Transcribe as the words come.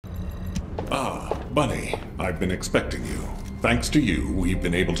Bunny, I've been expecting you. Thanks to you, we've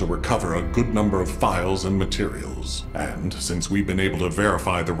been able to recover a good number of files and materials. And since we've been able to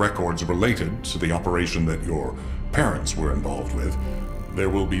verify the records related to the operation that your parents were involved with, there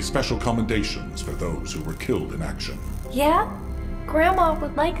will be special commendations for those who were killed in action. Yeah? Grandma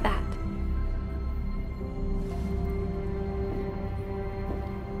would like that.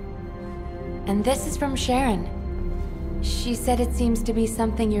 And this is from Sharon. She said it seems to be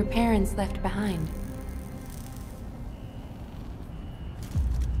something your parents left behind.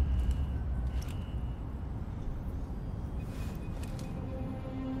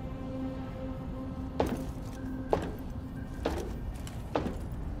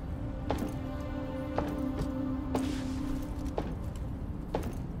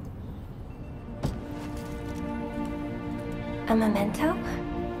 A memento?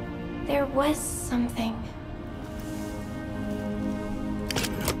 There was something.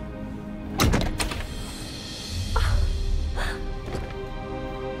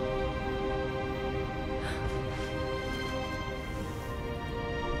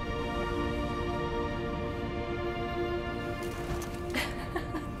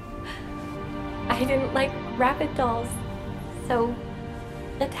 I didn't like rabbit dolls, so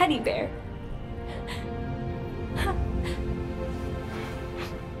a teddy bear.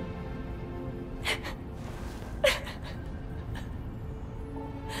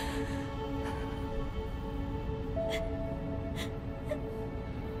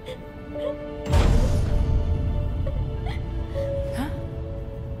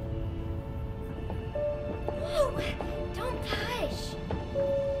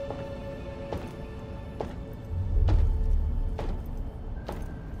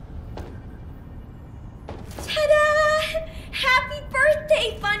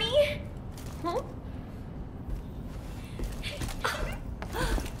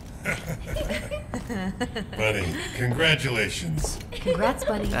 Buddy, congratulations. Congrats,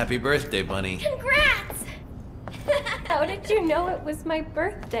 buddy. Happy birthday, Bunny. Congrats! How did you know it was my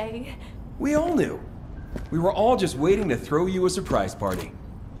birthday? We all knew. We were all just waiting to throw you a surprise party.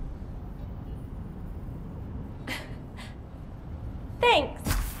 Thanks,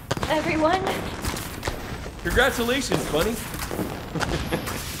 everyone. Congratulations, Bunny.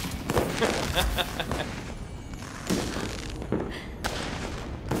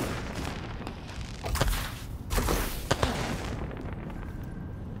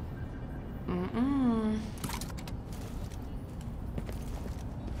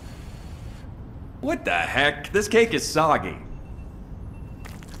 What the heck? This cake is soggy.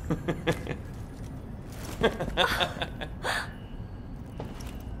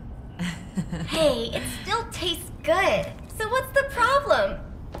 Hey, it still tastes good. So what's the problem?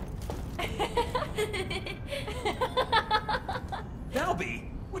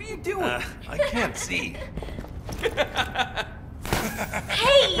 Dalby, what are you doing? I can't see.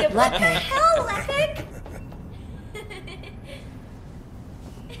 Hey, what the hell, Lepic?